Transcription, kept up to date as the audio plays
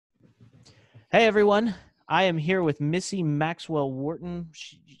Hey everyone, I am here with Missy Maxwell Worton.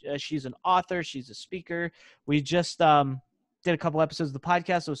 She's an author, she's a speaker. We just did a couple episodes of the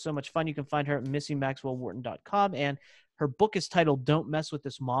podcast. It was so much fun. You can find her at missymaxwellworton.com. And her book is titled Don't Mess with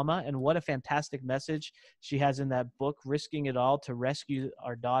This Mama. And what a fantastic message she has in that book. Risking It All to Rescue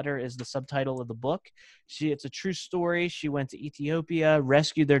Our Daughter is the subtitle of the book. It's a true story. She went to Ethiopia,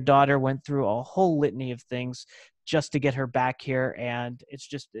 rescued their daughter, went through a whole litany of things just to get her back here. And it's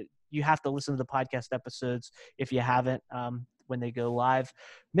just, you have to listen to the podcast episodes if you haven't, when they go live.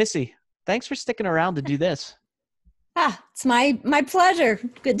 Missy, thanks for sticking around to do this. It's my pleasure.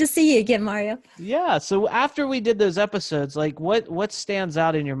 Good to see you again, Mario. Yeah. So after we did those episodes, like what stands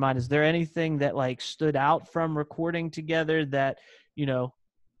out in your mind? Is there anything that like stood out from recording together that,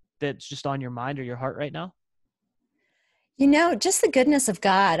 that's just on your mind or your heart right now? Just the goodness of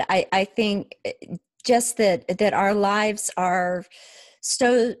God. I think just that our lives are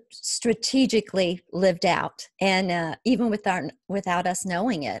so strategically lived out, and even without us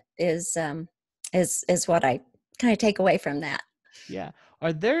knowing it is what I kind of take away from that. Yeah.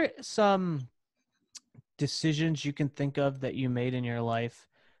 Are there some decisions you can think of that you made in your life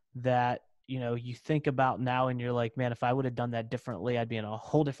that, you think about now and you're like, man, if I would have done that differently, I'd be in a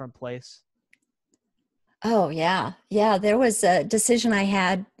whole different place? Oh yeah, yeah. There was a decision I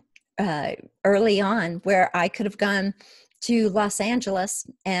had early on where I could have gone to Los Angeles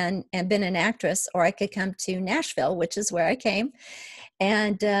and been an actress, or I could come to Nashville, which is where I came,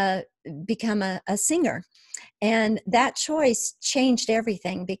 and become a singer. And that choice changed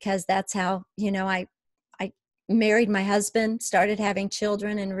everything, because that's how, I married my husband, started having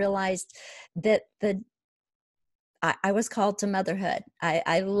children, and realized that I was called to motherhood.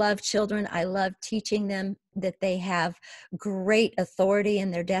 I love children. I love teaching them that they have great authority in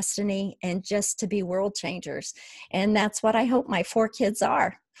their destiny and just to be world changers. And that's what I hope my 4 kids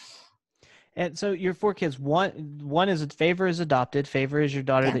are. And so your 4 kids, one is Favor is adopted. Favor is your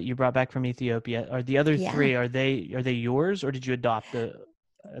daughter Yeah. that you brought back from Ethiopia. Are the other Yeah. three, are they yours, or did you adopt them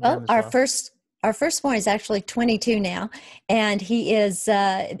Well, as well? our firstborn is actually 22 now, and he's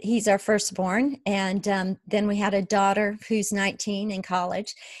our firstborn. And then we had a daughter who's 19 in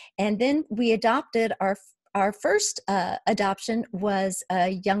college, and then we adopted our first adoption was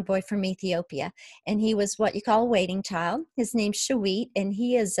a young boy from Ethiopia, and he was what you call a waiting child. His name's Shawit, and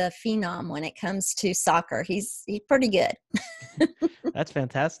he is a phenom when it comes to soccer. He's pretty good. That's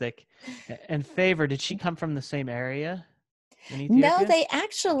fantastic. And Favor, did she come from the same area in No, Ethiopia?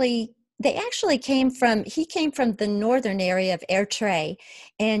 he came from the northern area of Eritrea,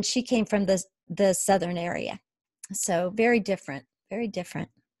 and she came from the southern area. So very different, very different.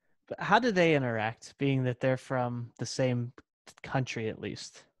 But how do they interact, being that they're from the same country at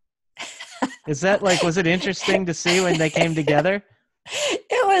least? Is that like, was it interesting to see when they came together?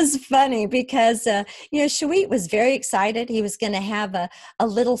 It was funny because, Shawit was very excited. He was going to have a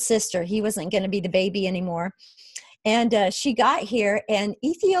little sister. He wasn't going to be the baby anymore. And she got here, and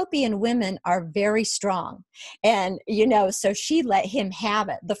Ethiopian women are very strong. And, so she let him have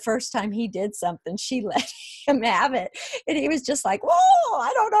it. The first time he did something, she let him have it. And he was just like, whoa,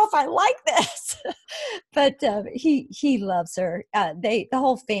 I don't know if I like this. But he loves her. The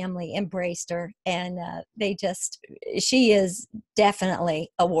whole family embraced her. And she is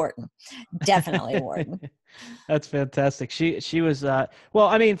definitely a Worton. Definitely a Worton. That's fantastic. She was well,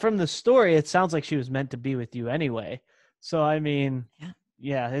 I mean, from the story, it sounds like she was meant to be with you anyway. So I mean, Yeah.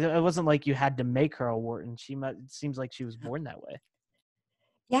 yeah, it wasn't like you had to make her a Wharton. It seems like she was born that way.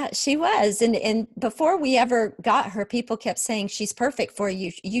 Yeah, she was. And before we ever got her, people kept saying, she's perfect for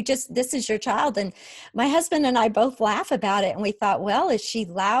you. This is your child. And my husband and I both laugh about it. And we thought, well, is she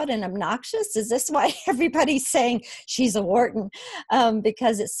loud and obnoxious? Is this why everybody's saying she's a Worton?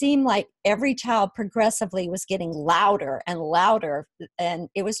 Because it seemed like every child progressively was getting louder and louder. And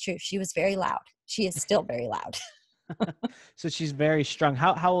it was true. She was very loud. She is still very loud. So she's very strong.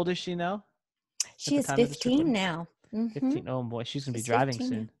 How old is she now at She the is time of this 15 recording? now. 15. Oh boy, she's gonna be She's driving 15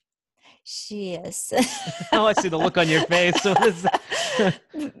 soon. now. She is. Oh, I see the look on your face. So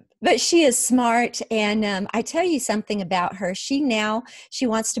But she is smart. And I tell you something about her. She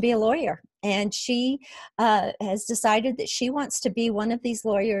wants to be a lawyer. And she has decided that she wants to be one of these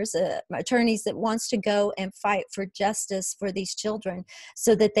lawyers, attorneys that wants to go and fight for justice for these children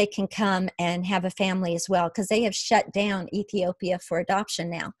so that they can come and have a family as well, because they have shut down Ethiopia for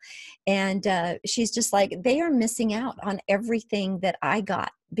adoption now. And she's just like, they are missing out on everything that I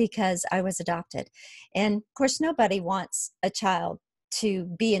got because I was adopted. And of course, nobody wants a child to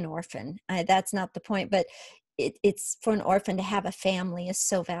be an orphan. That's not the point, but it's for an orphan to have a family is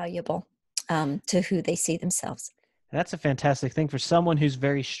so valuable to who they see themselves. that's a fantastic thing for someone who's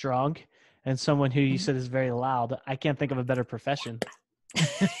very strong and someone who you Mhm. said is very loud. I can't think of a better profession.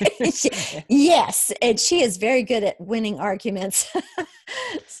 Yes, and she is very good at winning arguments.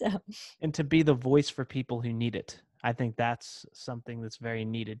 So, And to be the voice for people who need it. I think that's something that's very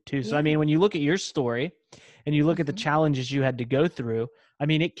needed too. So, I yeah. mean, when you look at your story and you look at the Mhm. challenges you had to go through, I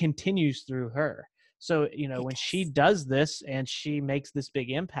mean, it continues through her. So, It when she does. does this and she makes this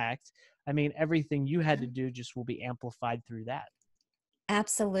big impact, I mean, everything you had Yeah. to do just will be amplified through that.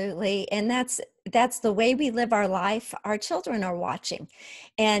 Absolutely. And that's the way we live our life. Our children are watching.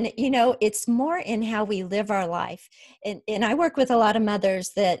 And it's more in how we live our life. And I work with a lot of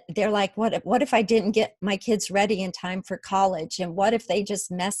mothers that they're like, what if I didn't get my kids ready in time for college? And what if they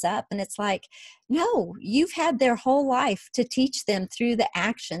just mess up? And it's like, no, you've had their whole life to teach them through the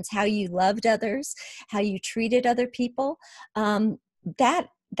actions, how you loved others, how you treated other people. That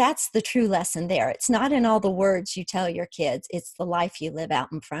that's the true lesson there. It's not in all the words you tell your kids, it's the life you live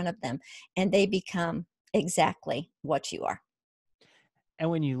out in front of them, and they become exactly what you are. And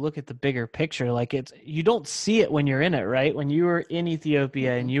when you look at the bigger picture, like you don't see it when you're in it, right? When you were in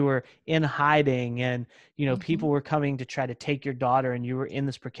Ethiopia and Mm-mm. you were in hiding and, Mhm. people were coming to try to take your daughter and you were in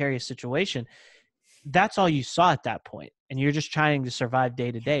this precarious situation, that's all you saw at that point. And you're just trying to survive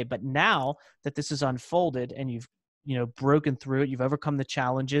day to Yeah, day. But now that this is unfolded and you've, broken through it, you've overcome the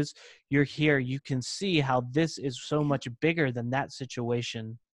challenges, you're here, you can see how this is so yeah. much bigger than that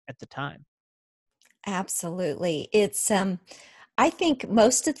situation at the time. Absolutely. I think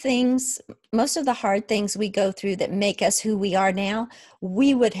most of the hard things we go through that make us who we are now,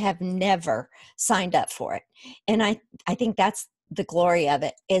 we would have never signed up for it. And I think that's the glory of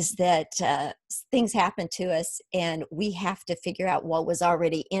it, is that things happen to us and we have to figure out what was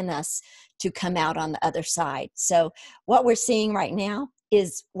already in us to come out on the other side. So what we're seeing right now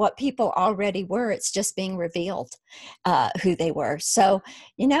is what people already were. It's just being revealed who they were. So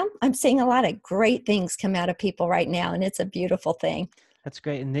I'm seeing a lot of great things come out of people right now, and it's a beautiful thing. That's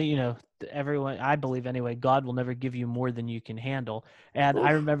great. And everyone, I believe anyway, God will never give you more than you can handle. And I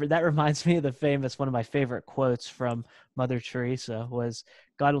Ooh, remember that reminds me of one of my favorite quotes from Mother Teresa was,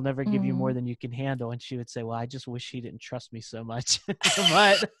 God will never give you more mm. than you can handle. And she would say, well, I just wish he didn't trust me so much.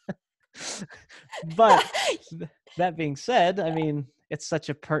 but, but that being said, I mean, it's such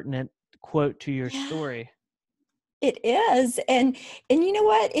a pertinent quote to your Yeah. story. It is. And you know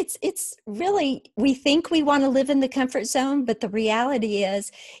what? It's really, we think we want to live in the comfort zone, but the reality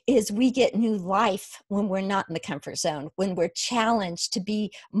is we get new life when we're not in the comfort zone, when we're challenged to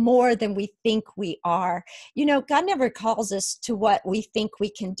be more than we think we are. God never calls us to what we think we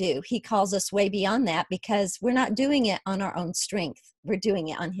can do. He calls us way beyond that because we're not doing it on our own strength. We're doing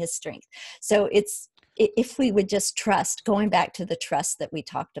it on his strength. So if we would just trust, going back to the trust that we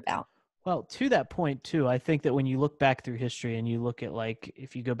talked about. Well, to that point too, I think that when you look back through history and you look at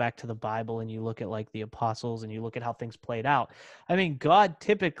if you go back to the Bible and you look at the apostles and you look at how things played out, I mean, God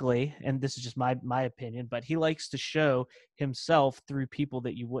typically, and this is just my opinion, but he likes to show himself through people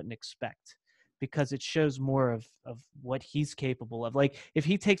that you wouldn't expect because it shows more of what he's capable of. Like if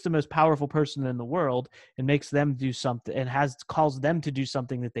he takes the most powerful person in the world and makes them do something and calls them to do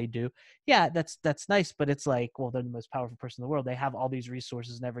something that they do, yeah, that's nice, but it's like, well, they're the most powerful person in the world. They have all these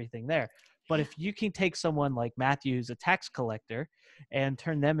resources and everything there. But Yeah. if you can take someone like Matthew, who's a tax collector, and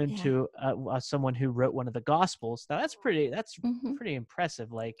turn them Yeah. into someone who wrote one of the Gospels, now that's Hmm. pretty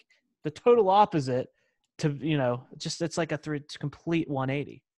impressive. Like the total opposite to just it's like a complete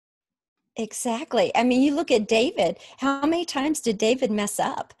 180. Exactly. I mean, you look at David. How many times did David mess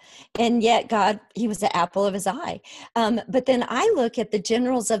up? And yet, he was the apple of his eye. But then I look at the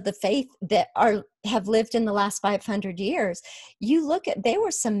generals of the faith that have lived in the last 500 years. You look at, they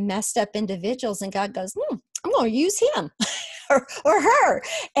were some messed up individuals, and God goes, I'm going to use him or her.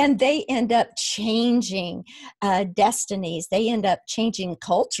 And they end up changing destinies. They end up changing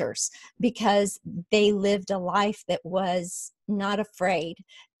cultures because they lived a life that was not afraid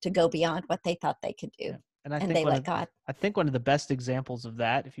to go beyond what they thought they could do. Yeah. And I And think they let God. one of the best examples of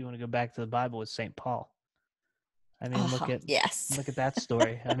that, if you want to go back to the Bible, is Saint Paul. I mean, Oh, yes. look at that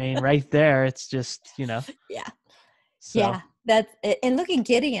story. I mean, right there, it's just Yeah. so. Yeah. And look at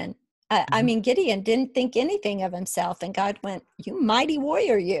Gideon. I Mhm. mean, Gideon didn't think anything of himself, and God went, "You mighty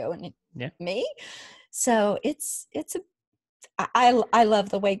warrior, you." And Yeah. me. So it's a I love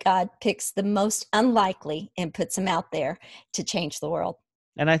the way God picks the most unlikely and puts them out there to change the world.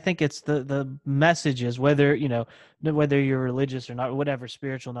 And I think it's the messages, whether whether you're religious or not, whatever,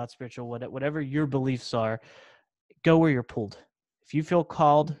 spiritual, not spiritual, whatever your beliefs are, go where you're pulled. If you feel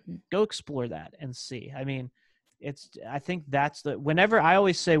called, Mhm. go explore that and see. I mean, I think that's whenever I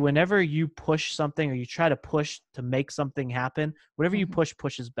always say, whenever you push something or you try to push to make something happen, whatever you Mhm. push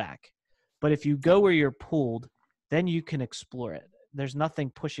pushes back. But if you go where you're pulled, then you can explore it. There's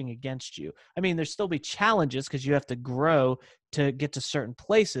nothing pushing against you. I mean, there's still be challenges because you have to grow to get to certain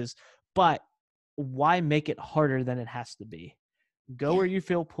places, but why make it harder than it has to be? Go Yeah. where you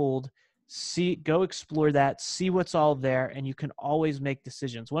feel pulled, go explore that, see what's all there, and you can always make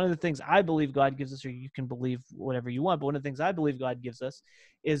decisions. One of the things I believe God gives us, or you can believe whatever you want, but one of the things I believe God gives us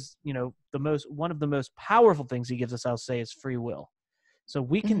is, one of the most powerful things he gives us, I'll say, is free will. So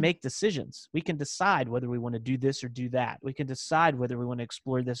we can Mhm. make decisions. We can decide whether we want to do this or do that. We can decide whether we want to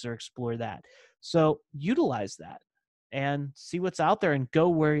explore this or explore that. So utilize that and see what's out there and go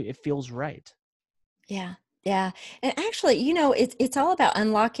where it feels right. Yeah. Yeah. And actually, it's all about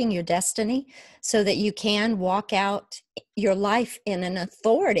unlocking your destiny so that you can walk out your life in an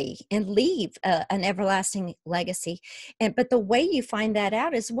authority and leave an everlasting legacy. But the way you find that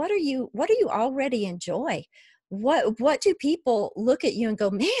out is what do you already enjoy? What do people look at you and go,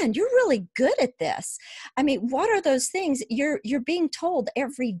 man, you're really good at this? I mean, what are those things you're being told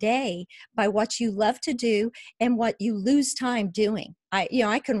every day by what you love to do and what you lose time doing?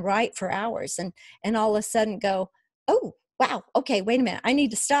 I can write for hours and all of a sudden go, oh, wow, okay, wait a minute. I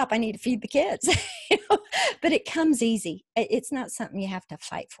need to stop. I need to feed the kids. But it comes easy. It's not something you have to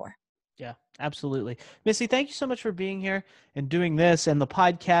fight for. Yeah, absolutely. Missy, thank you so much for being here and doing this and the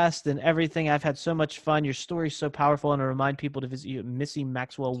podcast and everything. I've had so much fun. Your story's so powerful. And I remind people to visit you at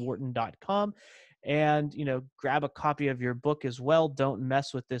MissyMaxwellWharton.com and, grab a copy of your book as well. Don't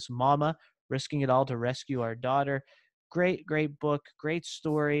Mess with This Mama, Risking It All to Rescue Our Daughter. Great, great book. Great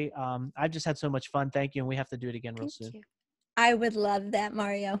story. I've just had so much fun. Thank you. And we have to do it again real Thank soon. you. I would love that,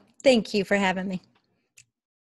 Mario. Thank you for having me.